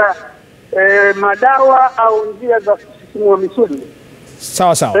tunapozungumzia madawa au njia za kusisimua misuli.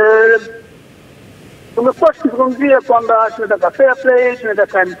 Sawa. Tumekuwa tukizungumzia kwamba tunataka fair play,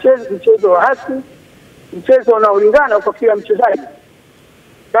 tunataka mchezo wa haki, mchezo unaolingana kwa kila mchezaji.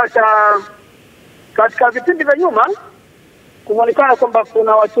 Sasa katika vipindi vya nyuma kuonekana kwamba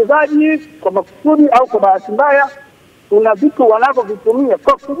kuna wachezaji kwa makusudi au kwa bahati mbaya kuna vitu wanavyovitumia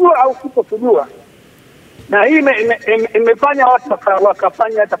kwa kujua au kutokujua. na hii imefanya watu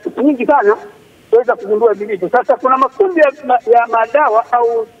wakafanya tafiti nyingi sana kuweza kugundua vilivyo. Sasa kuna makundi ya madawa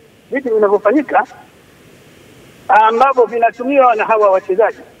au vitu vinavyofanyika ambavyo vinatumiwa na hawa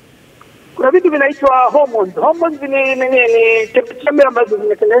wachezaji. Kuna vitu vinaitwa hormones. Hormones ni chembe ambazo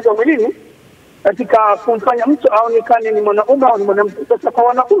zinatengenezwa mwilini katika kumfanya mtu aonekane ni mwanaume au ni mwanamke. Sasa kwa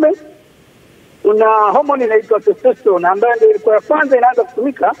wanaume kuna hormone inaitwa testosterone ambayo ndio ilikuwa ya kwanza inaanza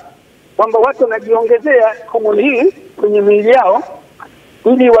kutumika, kwamba watu wanajiongezea hormone hii kwenye miili yao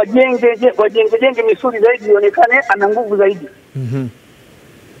ili wajenge misuli zaidi, ionekane ana nguvu zaidi.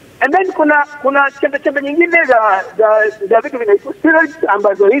 And then kuna chembe nyingine za vitu vinaitwa steroids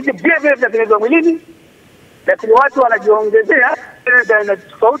ambazo hizi vile vinatengenezwa mwilini, lakini watu wanajiongezea aina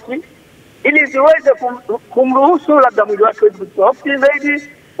tofauti ili ziweze kumruhusu labda mwili wake uweze kuwa zaidi,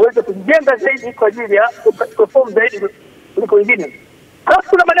 uweze kujenga zaidi kwa ajili ya perform zaidi kuliko wengine. Halafu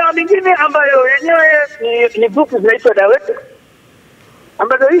kuna madawa mengine ambayo yenyewe ni grupu zinaitwa diuretics,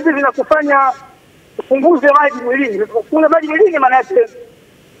 ambazo hizi zinakufanya upunguze maji mwilini. Upunguze maji mwilini maana yake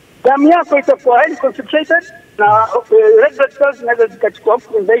damu yako itakuwa highly concentrated na red blood cells zinaweza zikachukua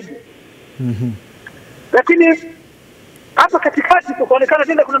oxygen zaidi. Lakini hapa katikati kuonekana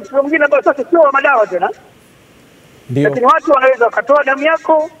tena kuna mtu mwingine ambaye sasa sio wa madawa tena. Lakini watu wanaweza wakatoa damu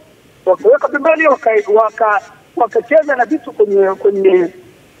yako, wakaweka pembeni, wakacheza na vitu kwenye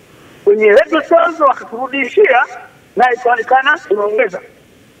red blood cells, wakakurudishia na ikaonekana imeongeza.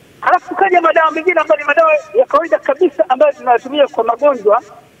 Halafu kaja madawa mengine ambayo ni madawa ya kawaida kabisa ambayo tunatumia kwa magonjwa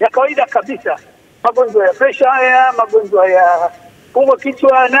ya kawaida kabisa. Magonjwa ya pressure haya, magonjwa ya kuumwa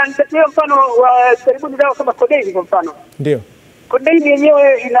kichwa, na nitatia mfano wa karibuni dawa kama codeine kwa mfano. Ndio. Codeine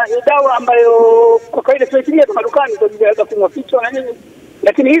yenyewe ni dawa ambayo kwa kawaida tunaitumia kwa dukani kwa ajili ya kuumwa kichwa na nini.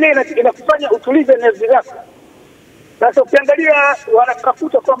 Lakini ile inakufanya utulize nerves zako. Sasa ukiangalia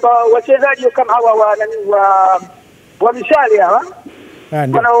wanatafuta kwamba wachezaji kama hawa wa mishale hawa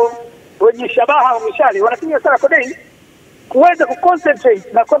wenye shabaha wa mishale wanatumia sana codeine kuweza kuconcentrate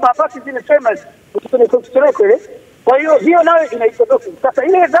na kwamba hapati zile tremors kwenye kutetemeka ile. Kwa hiyo nayo inaitwa doping. Sasa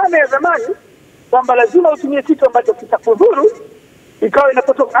ile dhana ya zamani kwamba lazima utumie kitu ambacho kitakudhuru ikawa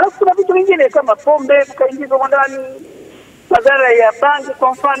inapotoka. Alafu kuna vitu vingine kama pombe kaingizwa ndani, madhara ya bangi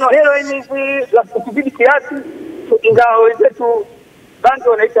kwa mfano, heroin hizi la kuzidi kiasi, ingawa wenzetu bangi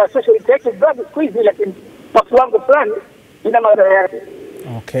wanaita social interactive drug squeeze, lakini kwa kiwango fulani ina madhara yake.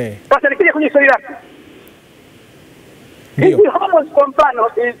 Okay. Sasa nikija kwenye swali lako. Hizi hormones kwa mfano,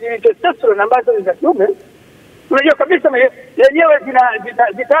 hizi testosterone ambazo ni za kiume, unajua kabisa yenyewe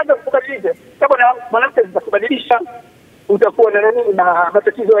zitaanza kubadilisha. Kama mwanamke zitakubadilisha, utakuwa na na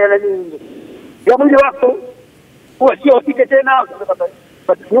matatizo ya ya mwili wako, huwa sio kike tena, unapata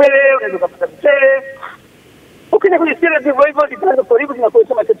nywele, unaweza kupata mchele. Ukija kwenye steroids hivyo zitaanza karibu na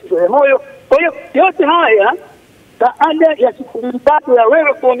kuleta matatizo ya moyo. Kwa hiyo yote haya baada ya siku 3 ya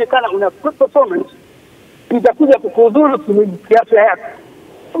wewe kuonekana una good performance, itakuja kukudhuru kiafya yako.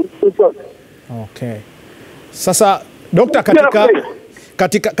 Okay. Sasa Dokta,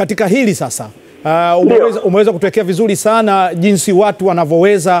 katika hili sasa umeweza kutuwekea vizuri sana jinsi watu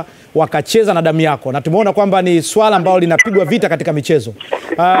wanavyoweza wakacheza na damu yako, na tumeona kwamba ni swala ambalo linapigwa vita katika michezo.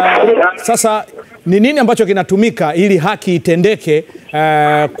 Sasa ni nini ambacho kinatumika ili haki itendeke,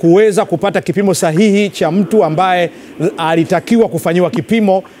 kuweza kupata kipimo sahihi cha mtu ambaye alitakiwa kufanyiwa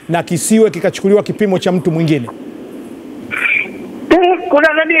kipimo na kisiwe kikachukuliwa kipimo cha mtu mwingine?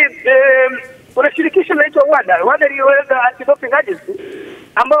 Kuna shirikisho linaloitwa WADA ni Anti-Doping Agency,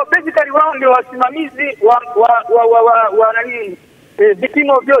 ambao basically wao ndio wasimamizi wa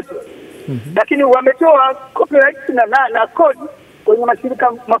vipimo vyote. Lakini wametoa copyright na code kwenye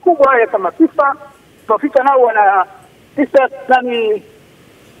mashirika makubwa haya kama FIFA. FIFA nao wana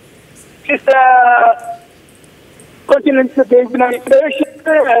Continent Federation,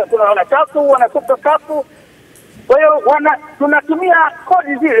 kuna wanatafu, wana Super Cup. Kwa hiyo tunatumia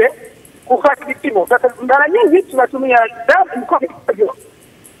kodi zile kufanya vipimo. Sasa mara nyingi tunatumia mkojo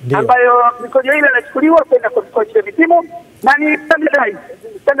ambayo mikojo ile inachukuliwa kwenda kwa vipimo na ni standardized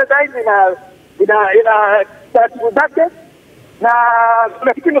ina taratibu zake, na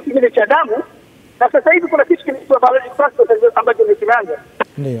kuna kipimo kingine cha damu, na sasa hivi kuna kitu kinaitwa biological passport ambacho ni kimeanza.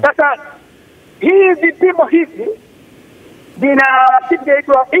 Sasa hii vipimo hivi vina kitu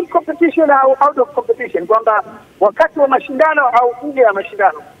kinaitwa in competition au out of competition, kwamba wakati wa mashindano au nje ya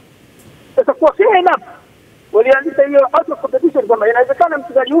mashindano. Sasa kwa fair enough walianzisha hiyo out of competition, kwamba inawezekana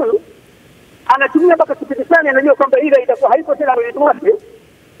mchezaji huyu anatumia mpaka kipindi fulani, anajua kwamba ile itakuwa haipo tena kwenye mwili,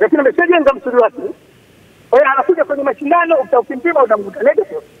 lakini ameshajenga msuli wake. Kwa hiyo anakuja kwenye mashindano, utampima utamkuta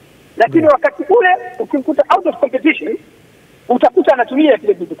negative, lakini wakati ule ukimkuta out of competition utakuta anatumia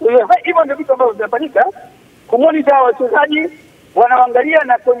kile kitu. Kwa hiyo hivyo ndio vitu ambavyo vinafanyika kumonitor wachezaji, wanaangalia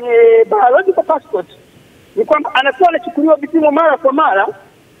na kwenye biological passport ni kwamba anakuwa anachukuliwa vipimo mara kwa mara,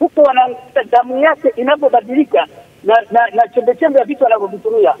 huko wanaangalia damu yake inavyobadilika na chembe ya vitu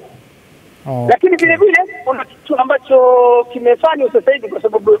anavyovitumia. Lakini vile vile kuna kitu ambacho kimefanywa sasa hivi kwa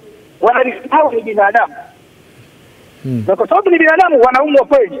sababu wanarithi ni binadamu. Na kwa sababu ni binadamu wanaumwa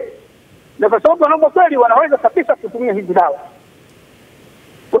kweli. Na kwa sababu wanaumwa kweli wanaweza kabisa kutumia hizi dawa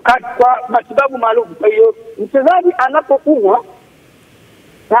kwa matibabu maalum. Kwa hiyo mchezaji anapoumwa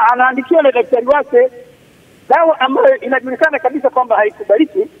na anaandikiwa na daktari wake dawa ambayo inajulikana kabisa kwamba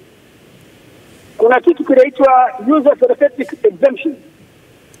haikubaliki, kuna kitu kinaitwa user therapeutic exemption.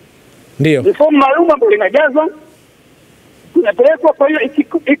 Ndio. Ni fomu maalum ambayo inajazwa, inapelekwa. Kwa hiyo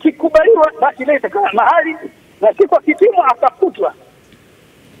ikikubaliwa basi ile itakaa mahali, na siku kipimo akakutwa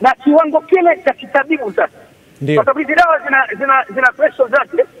na kiwango kile cha kitabibu sasa. Ndio. Kwa sababu hizi dawa zina threshold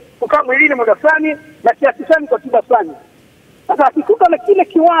zake kukaa mwilini muda fulani na kiasi fulani kwa tiba fulani. Sasa akikuta na kile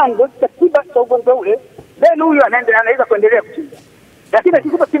kiwango cha tiba cha ugonjwa ule, then huyu anaweza kuendelea kucheza. Lakini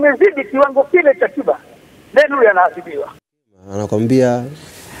akikuta kimezidi kiwango kile cha tiba, then huyu anaadhibiwa. Anakwambia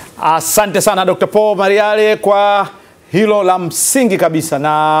asante sana Dr. Paul Mareale kwa hilo la msingi kabisa,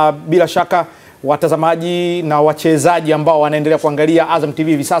 na bila shaka watazamaji na wachezaji ambao wanaendelea kuangalia Azam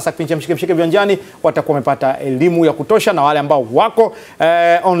TV hivi sasa kipindi cha Mshikemshike Viwanjani watakuwa wamepata elimu ya kutosha, na wale ambao wako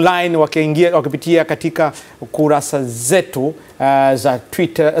online wakipitia katika kurasa zetu za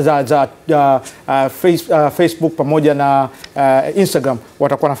Twitter za Facebook pamoja na Instagram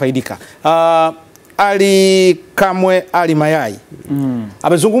watakuwa nafaidika. Ally Kamwe, Ally Mayay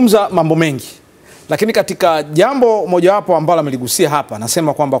amezungumza mambo mengi, lakini katika jambo mojawapo ambalo ameligusia hapa,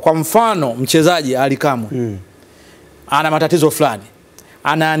 nasema kwamba kwa mfano mchezaji Ally Kamwe ana matatizo fulani,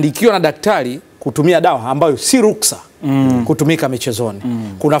 anaandikiwa na daktari kutumia dawa ambayo si ruksa kutumika michezoni.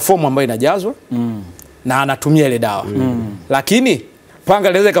 Kuna fomu ambayo inajazwa na anatumia ile dawa, lakini panga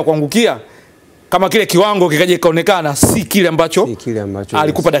linaweza ikakuangukia kama kile kiwango kikaje kaonekana si kile ambacho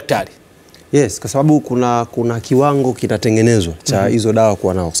alikupa daktari. Yes, kwa sababu kuna kiwango kinatengenezwa cha hizo dawa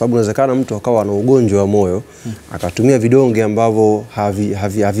kwa nao. Kwa sababu inawezekana mtu akawa na ugonjwa wa moyo akatumia vidonge ambavyo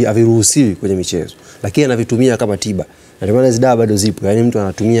haviruhusiwi kwenye michezo, lakini anavitumia kama tiba. Na ndio maana hizo dawa bado zipo. Yaani mtu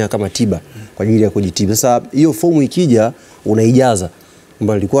anatumia kama tiba kwa ajili ya kujitibu. Sasa hiyo fomu ikija unaijaza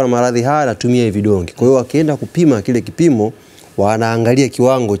kwamba nilikuwa na maradhi haya natumia hivi vidonge. Kwa hiyo akienda kupima kile kipimo wanaangalia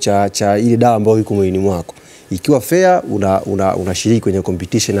kiwango cha ile dawa ambayo iko mwilini mwako. Ikiwa fair unashiriki kwenye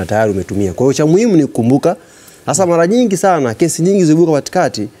competition na tayari umetumia. Kwa hiyo cha muhimu ni kukumbuka, hasa mara nyingi sana kesi nyingi zibuka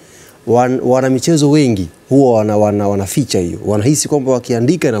katikati, wana michezo wengi huwa wanaficha hiyo. Wanahisi kwamba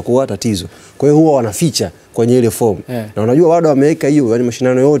wakiandika inakuwa tatizo. Kwa hiyo huwa wanaficha kwenye ile form. Na unajua bado wameweka hiyo, yani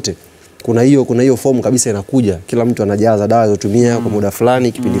mashindano yote kuna hiyo form kabisa inakuja. Kila mtu anajaza dawa alizotumia kwa muda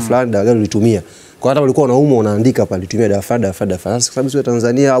fulani, kipindi fulani, dawa gani ulitumia. Kwa hata ulikuwa unaumwa unaandika pale tumia dawa fulani. Sasa kwa sababu sisi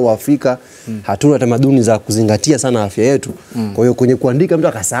Tanzania au Afrika hatuna tamaduni za kuzingatia sana afya yetu. Kwa hiyo kwenye kuandika mtu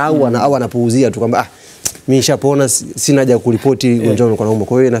akasahau au anapuuzia tu kwamba mimi nishapona sina haja kuripoti ugonjwa wangu naumwa.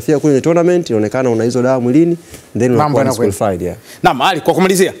 Kwa hiyo inafika kwenye tournament inaonekana una hizo dawa mwilini, then unakuwa qualified. Naam, Ali, kwa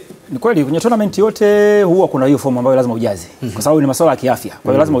kumalizia, ni kweli kwenye tournament yote huwa kuna hiyo fomu ambayo lazima ujaze kwa sababu ni masuala ya kiafya.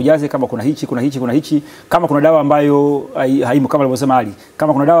 Kwa hiyo lazima ujaze kama kuna hichi, kama kuna dawa ambayo haimo kama alivyosema Ali,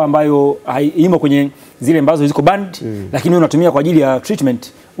 kama kuna dawa ambayo haimo kwenye zile ambazo ziko banned lakini unatumia kwa ajili ya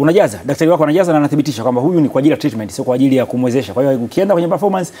treatment, unajaza. Daktari wako anajaza na anathibitisha kwamba huyu ni kwa ajili ya treatment, sio kwa ajili ya kumwezesha. Kwa hiyo ukienda kwenye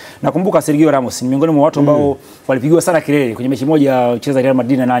performance, nakumbuka Sergio Ramos ni miongoni mwa watu ambao walipigiwa sana kelele kwenye mechi moja ya cheza Real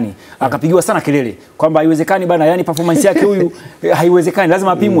Madrid na nani, akapigiwa sana kelele kwamba haiwezekani bana, yani performance yake huyu haiwezekani,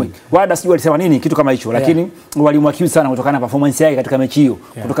 lazima apimwe. Wada sijui walisema nini kitu kama hicho, lakini walimwakiu sana kutokana na performance yake katika mechi hiyo,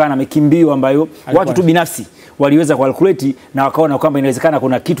 kutokana na mikimbio ambayo watu tu binafsi waliweza calculate na wakaona kwamba inawezekana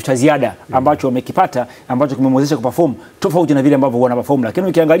kuna kitu cha ziada ambacho wamekipata ambacho kimemwezesha kuperform tofauti na vile ambavyo wana perform. Lakini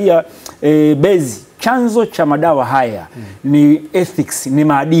ukiangalia base chanzo cha madawa haya ni ethics, ni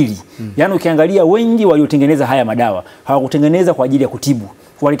maadili. Yaani ukiangalia wengi waliotengeneza haya madawa hawakutengeneza kwa ajili ya kutibu,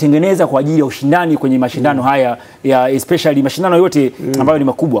 walitengeneza kwa ajili ya ushindani kwenye mashindano haya ya especially mashindano yote ambayo ni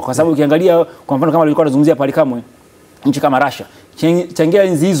makubwa. Kwa sababu ukiangalia kwa mfano kama alikuwa anazungumzia Ally Kamwe, nchi kama Russia changia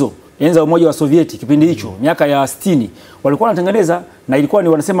enzi hizo, enzi za Umoja wa Sovieti kipindi hicho miaka ya 60 walikuwa wanatengeneza, na ilikuwa ni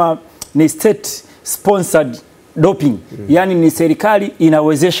wanasema ni state sponsored doping. Yani ni serikali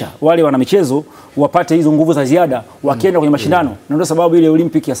inawezesha wale wana michezo wapate hizo nguvu za ziada wakienda kwenye mashindano. Na ndio sababu ile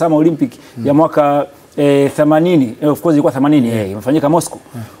Olympic ya Summer Olympic ya mwaka 80, of course ilikuwa 80, imefanyika Moscow.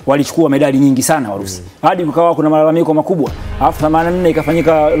 Walichukua medali nyingi sana Warusi. Hadi kukawa kuna malalamiko makubwa. Alafu 84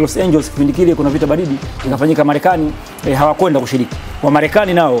 ikafanyika Los Angeles, kipindi kile kuna vita baridi, ikafanyika Marekani, hawakwenda kushiriki. Wa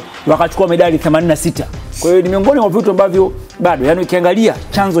Marekani nao wakachukua medali 86. Kwa hiyo ni miongoni mwa vitu ambavyo bado, yani ukiangalia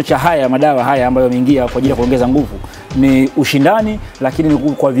chanzo cha haya madawa haya ambayo yameingia kwa ajili ya kuongeza nguvu ni ushindani, lakini ni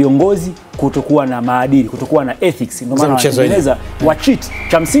kwa viongozi kutokuwa na maadili, kutokuwa na ethics. Ndio maana wanatengeneza wa cheat,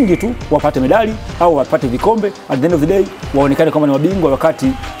 cha msingi tu wapate medali au wapate vikombe, at the end of the day waonekane kama ni wabingwa, wakati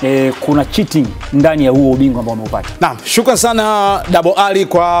kuna cheating ndani ya huo ubingwa ambao wameupata. Naam, shukrani sana Double Ali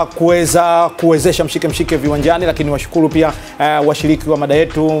kwa kuwezesha mshike viwanjani, lakini washukuru pia washiriki wa mada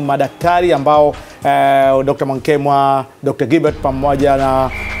yetu, madaktari ambao Dr. Mwankemwa, Dr. Gilbert pamoja na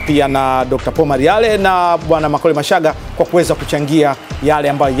pia na Dr. Paul Mareale na bwana Makore Mashaga kwa kuweza kuchangia yale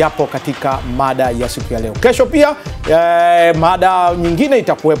ambayo yapo katika mada ya siku ya leo. Kesho pia mada nyingine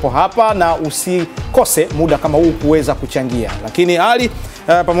itakuwepo hapa, na usikose muda kama huu kuweza kuchangia. Lakini Ali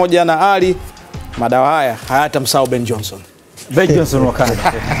pamoja na Ali, madawa haya hayatamsahau Ben Johnson. Ben Johnson wakati.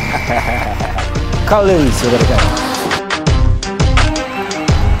 Carl Lewis wakati.